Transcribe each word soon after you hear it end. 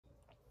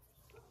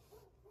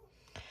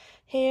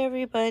Hey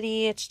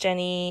everybody, it's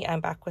Jenny.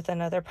 I'm back with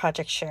another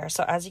project share.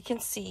 So as you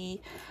can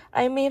see,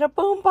 I made a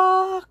boom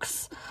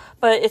box,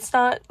 but it's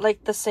not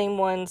like the same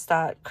ones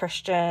that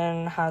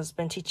Christian has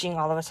been teaching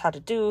all of us how to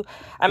do.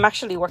 I'm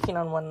actually working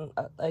on one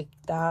like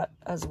that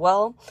as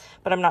well,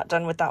 but I'm not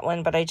done with that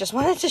one. But I just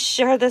wanted to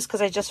share this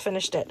because I just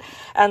finished it.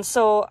 And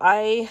so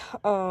I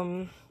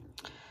don't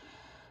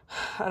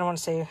want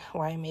to say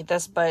why I made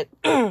this, but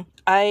I'm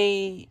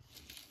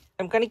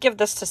going to give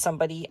this to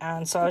somebody.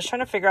 And so I was trying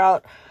to figure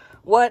out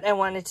what I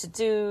wanted to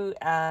do,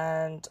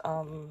 and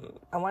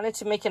I wanted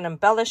to make an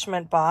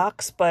embellishment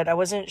box, but I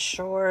wasn't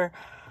sure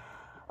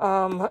if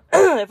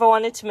I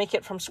wanted to make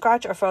it from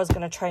scratch or if I was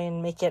going to try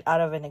and make it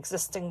out of an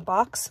existing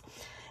box.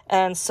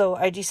 And so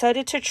I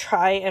decided to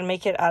try and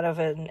make it out of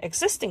an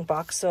existing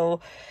box. So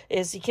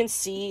as you can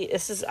see,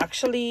 this is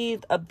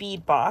actually a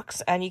bead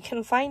box, and you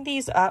can find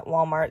these at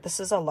Walmart. This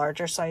is a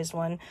larger size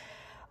one.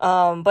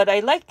 But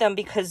I like them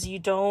because you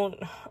don't,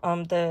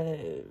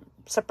 the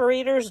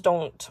separators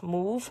don't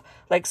move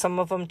like some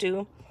of them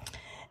do.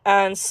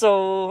 And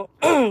so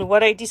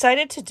what I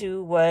decided to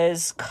do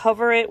was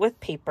cover it with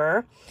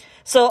paper.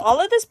 So all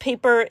of this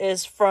paper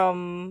is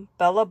from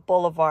Bella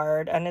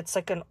Boulevard, and it's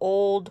like an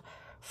old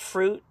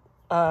fruit,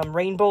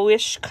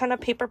 rainbowish kind of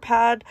paper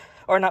pad,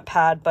 or not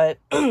pad, but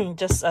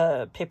just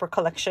a paper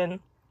collection.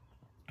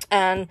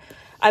 And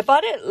I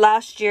bought it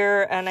last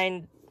year, and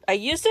I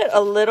used it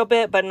a little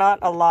bit, but not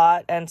a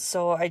lot. And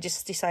so I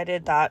just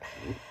decided that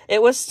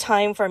it was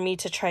time for me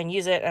to try and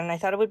use it. And I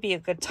thought it would be a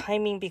good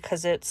timing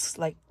because it's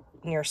like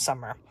near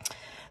summer.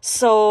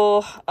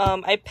 So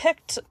I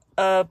picked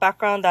a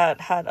background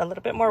that had a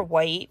little bit more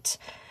white.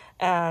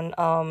 And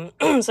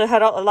so it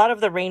had a lot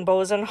of the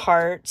rainbows and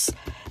hearts.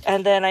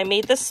 And then I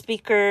made the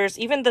speakers,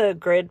 even the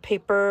grid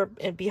paper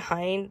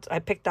behind, I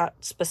picked that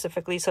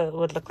specifically so it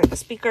would look like a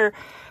speaker.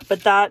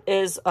 But that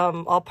is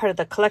all part of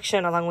the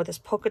collection, along with this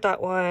polka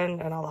dot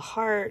one and all the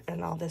heart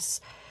and all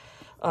this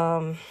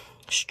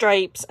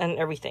stripes and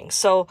everything.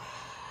 So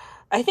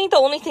I think the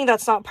only thing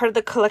that's not part of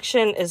the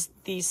collection is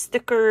these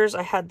stickers.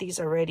 I had these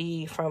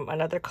already from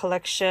another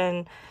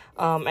collection.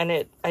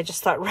 And I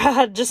just thought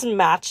Rad just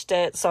matched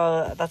it,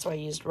 so that's why I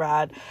used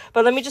Rad.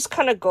 But let me just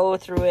kind of go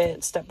through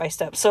it step by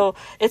step. So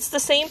it's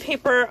the same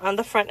paper on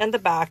the front and the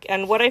back,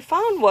 and what I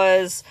found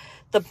was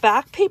the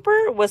back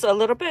paper was a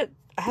little bit,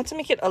 I had to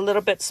make it a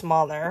little bit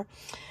smaller.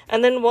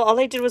 And then all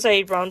I did was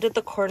I rounded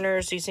the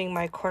corners using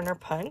my corner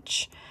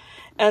punch.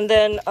 And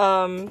then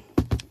to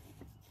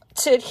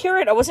adhere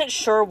it, I wasn't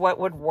sure what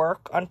would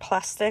work on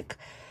plastic.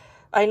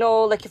 I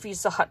know, like, if you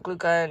use a hot glue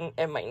gun,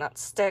 it might not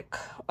stick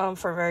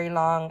for very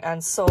long.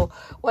 And so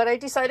what I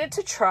decided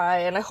to try,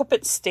 and I hope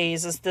it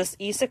stays, is this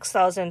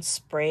E6000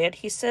 spray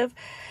adhesive.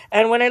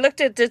 And when I looked,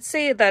 it did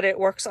say that it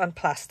works on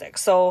plastic.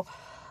 So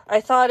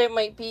I thought it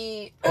might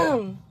be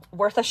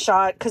worth a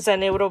shot, because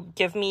then it would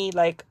give me,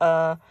 like,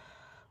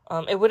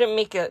 it wouldn't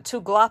make it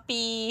too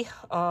gloppy.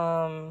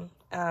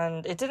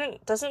 And it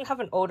doesn't have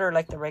an odor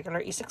like the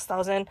regular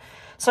E6000.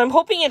 So I'm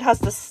hoping it has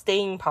the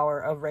staying power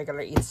of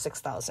regular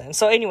E6000.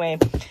 So anyway,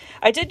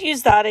 I did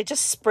use that. I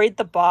just sprayed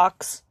the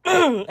box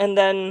and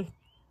then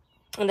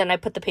I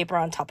put the paper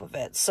on top of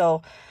it.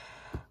 So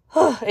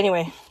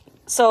anyway,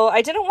 so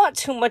I didn't want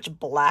too much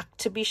black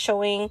to be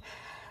showing.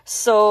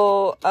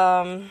 So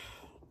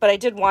but I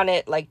did want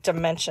it like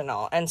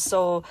dimensional. And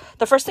so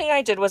the first thing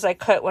I did was I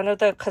cut one of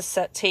the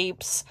cassette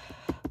tapes,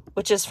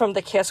 which is from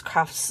the Chaos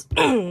Crafts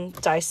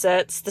die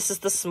sets. This is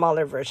the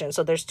smaller version,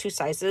 so there's two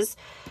sizes.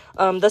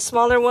 The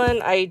smaller one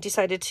I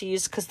decided to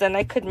use because then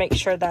I could make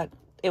sure that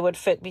it would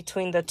fit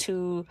between the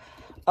two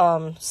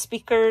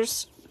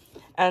speakers.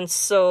 And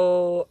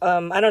so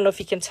I don't know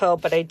if you can tell,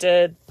 but I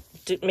did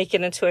make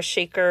it into a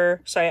shaker.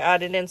 So I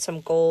added in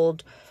some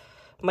gold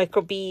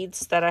micro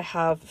beads that I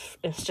have.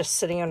 It's just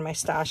sitting on my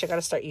stash. I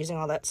gotta start using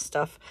all that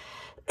stuff.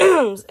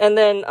 And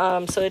then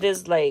so it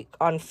is like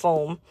on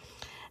foam.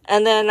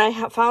 And then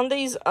I found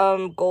these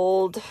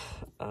gold,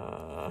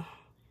 I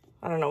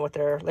don't know what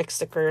they're, like,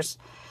 stickers.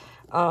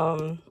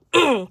 Kind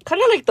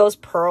of like those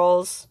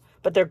pearls,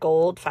 but they're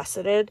gold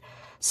faceted.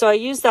 So I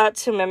used that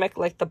to mimic,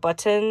 like, the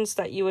buttons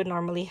that you would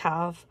normally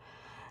have.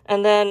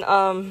 And then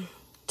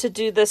to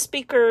do the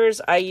speakers,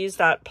 I used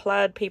that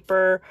plaid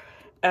paper,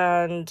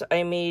 and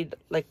I made,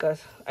 like,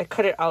 I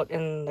cut it out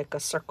in, like, a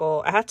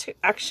circle. I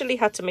actually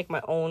had to make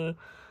my own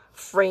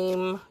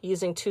frame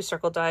using 2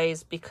 circle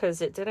dies because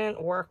it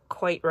didn't work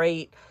quite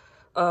right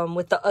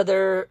with the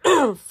other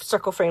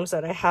circle frames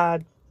that I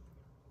had.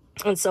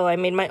 And so I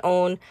made my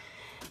own.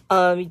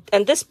 And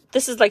this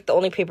is like the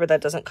only paper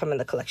that doesn't come in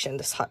the collection,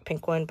 this hot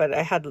pink one, but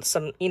I had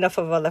enough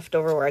of a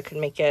leftover where I could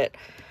make it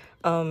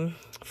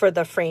for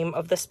the frame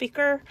of the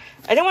speaker.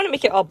 I didn't want to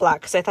make it all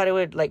black because I thought it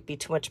would like be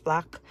too much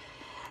black.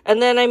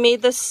 And then I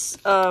made this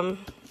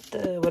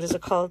what is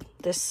it called?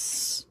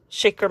 This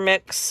shaker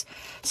mix.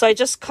 So I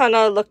just kind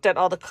of looked at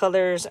all the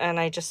colors, and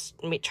I just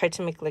tried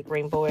to make like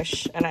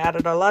rainbowish, and I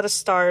added a lot of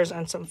stars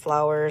and some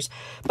flowers.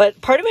 But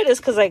part of it is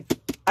because like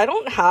I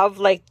don't have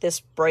like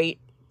this bright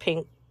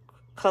pink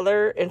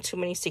color in too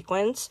many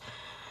sequins.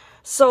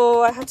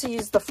 So I had to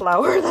use the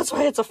flower. That's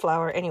why it's a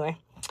flower. Anyway,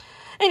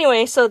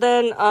 so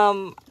then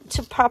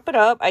to prop it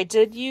up, I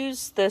did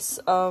use this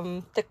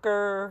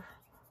thicker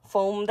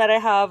foam that I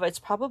have. It's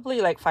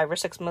probably like 5 or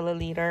 6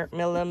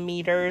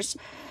 millimeters.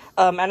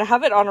 And I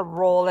have it on a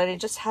roll, and I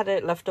just had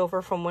it left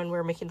over from when we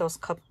were making those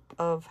cup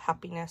of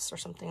happiness or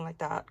something like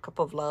that, cup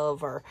of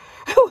love or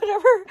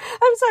whatever.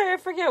 I'm sorry, I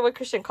forget what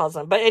Christian calls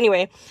them. But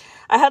anyway,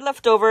 I had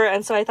left over,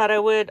 and so I thought I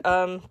would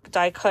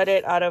die cut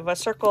it out of a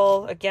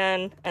circle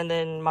again and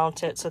then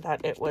mount it so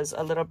that it was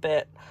a little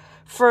bit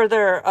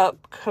further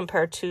up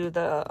compared to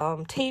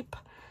the tape.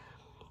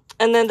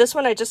 And then this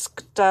one I just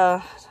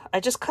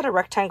cut a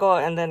rectangle,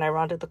 and then I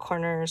rounded the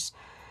corners.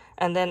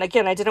 And then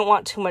again, I didn't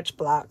want too much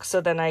black,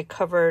 so then I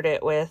covered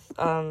it with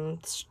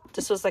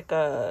this was like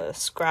a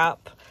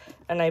scrap,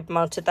 and I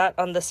mounted that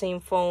on the same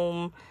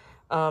foam.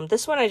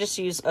 This one I just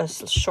used a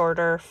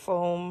shorter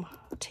foam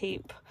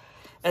tape,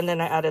 and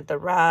then I added the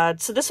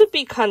rad. So this would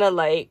be kind of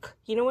like,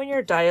 you know, when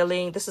you're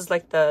dialing, this is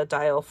like the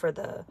dial for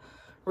the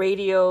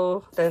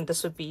radio, then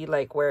this would be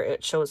like where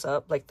it shows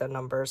up, like the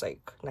numbers,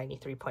 like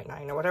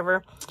 93.9 or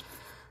whatever.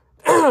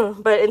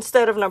 But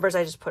instead of numbers,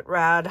 I just put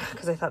rad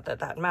because I thought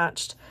that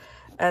matched.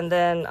 And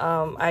then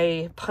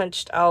I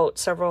punched out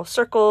several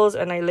circles,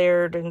 and I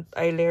layered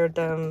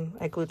them.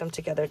 I glued them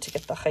together to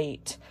get the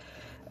height.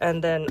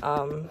 And then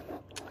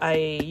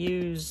I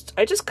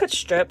just cut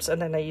strips,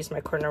 and then I used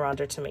my corner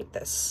rounder to make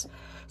this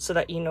so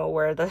that you know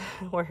where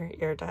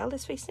your dial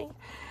is facing.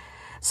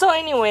 So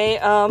anyway,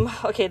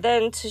 okay,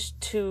 then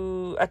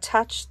to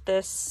attach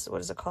this, what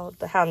is it called?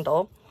 The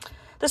handle.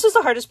 This was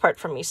the hardest part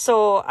for me.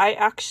 So I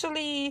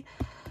actually...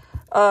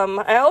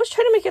 I always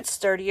try to make it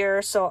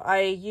sturdier, so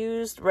I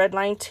used red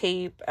line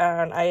tape,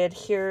 and I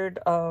adhered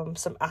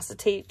some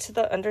acetate to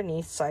the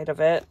underneath side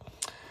of it,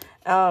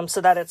 so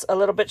that it's a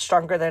little bit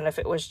stronger than if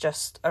it was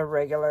just a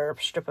regular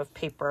strip of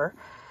paper.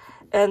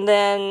 And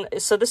then,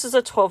 so this is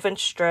a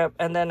 12-inch strip,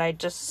 and then I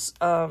just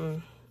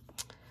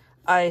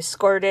I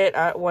scored it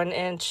at 1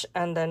 inch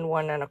and then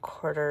 1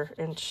 1/4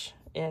 inch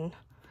in,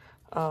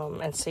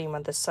 and same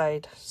on this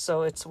side.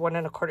 So it's 1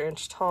 1/4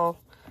 inch tall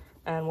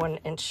and 1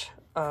 inch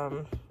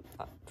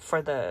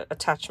for the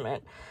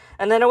attachment.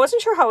 And then I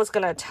wasn't sure how I was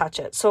going to attach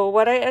it. So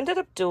what I ended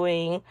up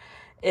doing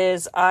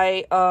is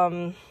I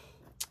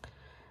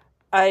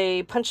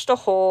punched a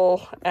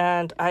hole,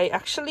 and I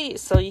actually,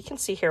 so you can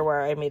see here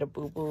where I made a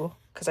boo-boo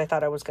because I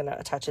thought I was going to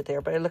attach it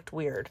there, but it looked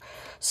weird.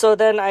 So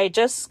then I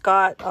just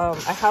got,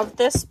 I have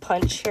this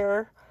punch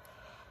here.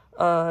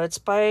 It's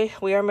by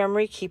We Are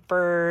Memory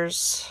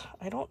Keepers.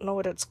 I don't know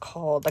what it's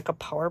called, like a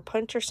power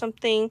punch or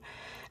something.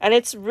 And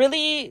it's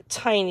really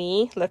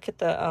tiny. Look at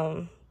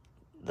the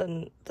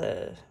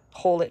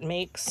hole it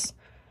makes.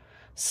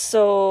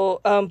 So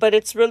but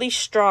it's really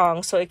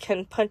strong, so it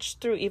can punch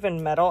through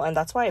even metal, and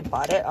that's why I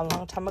bought it a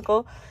long time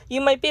ago.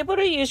 You might be able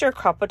to use your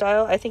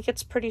crocodile. I think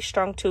it's pretty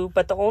strong too,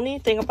 but the only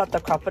thing about the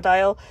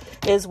crocodile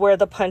is where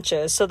the punch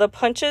is. So the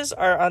punches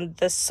are on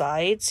the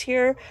sides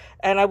here,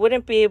 and I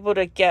wouldn't be able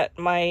to get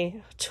my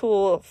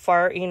tool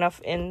far enough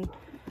in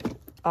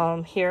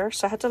here,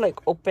 so I had to like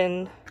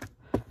open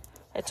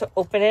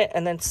it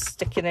and then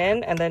stick it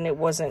in, and then it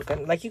wasn't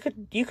gonna, like,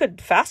 you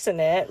could fasten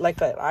it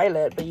like an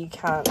eyelet, but you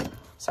can't.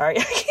 Sorry,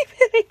 I keep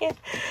hitting it.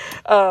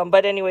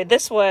 But anyway,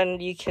 this one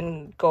you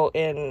can go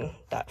in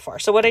that far.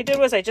 So what I did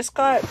was I just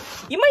got,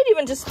 you might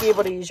even just be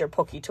able to use your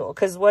pokey tool,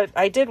 because what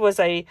I did was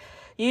I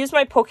used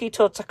my pokey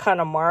tool to kind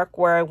of mark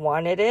where I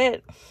wanted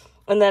it,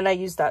 and then I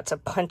used that to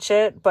punch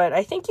it. But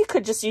I think you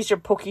could just use your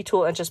pokey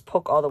tool and just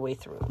poke all the way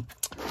through.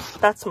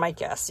 That's my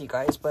guess, you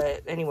guys.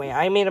 But anyway,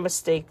 I made a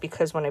mistake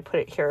because when I put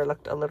it here, it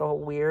looked a little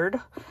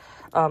weird.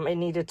 It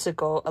needed to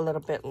go a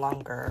little bit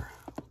longer,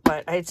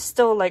 but I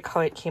still like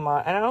how it came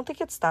out, and I don't think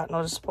it's that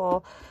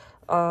noticeable.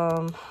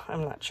 I'm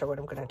not sure what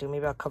I'm gonna do.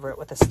 Maybe I'll cover it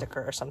with a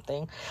sticker or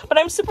something. But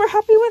I'm super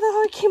happy with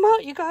how it came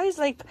out, you guys.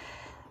 Like,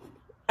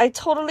 I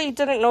totally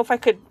didn't know if I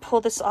could pull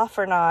this off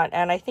or not,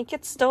 and I think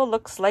it still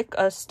looks like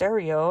a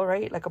stereo,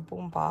 right? Like a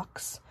boom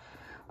box.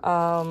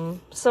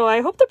 So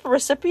I hope the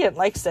recipient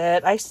likes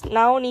it. I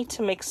now need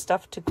to make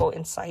stuff to go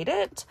inside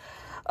it.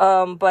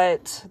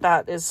 But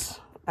that is,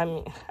 I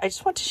mean, I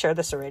just want to share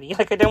this already.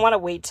 Like, I didn't want to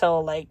wait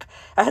till, like,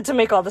 I had to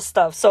make all this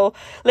stuff. So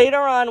later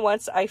on,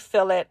 once I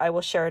fill it, I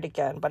will share it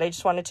again. But I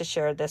just wanted to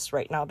share this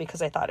right now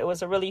because I thought it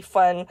was a really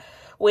fun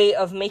way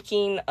of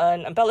making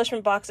an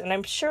embellishment box. And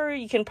I'm sure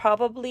you can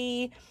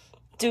probably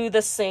do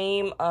the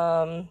same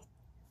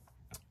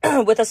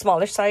with a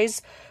smaller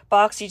size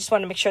box. You just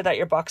want to make sure that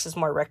your box is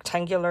more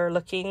rectangular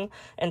looking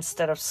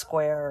instead of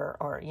square,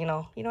 or you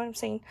know what I'm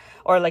saying,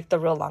 or like the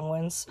real long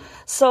ones.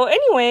 So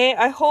anyway,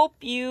 I hope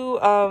you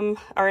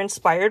are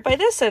inspired by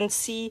this and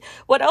see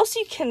what else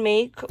you can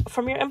make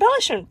from your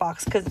embellishment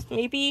box, because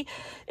maybe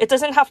it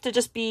doesn't have to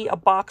just be a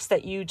box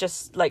that you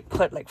just like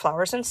put like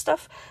flowers and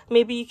stuff.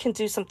 Maybe you can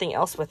do something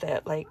else with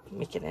it, like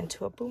make it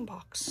into a boom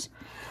box.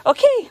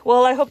 Okay,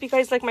 well, I hope you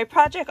guys like my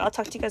project. I'll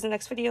talk to you guys in the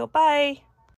next video. Bye.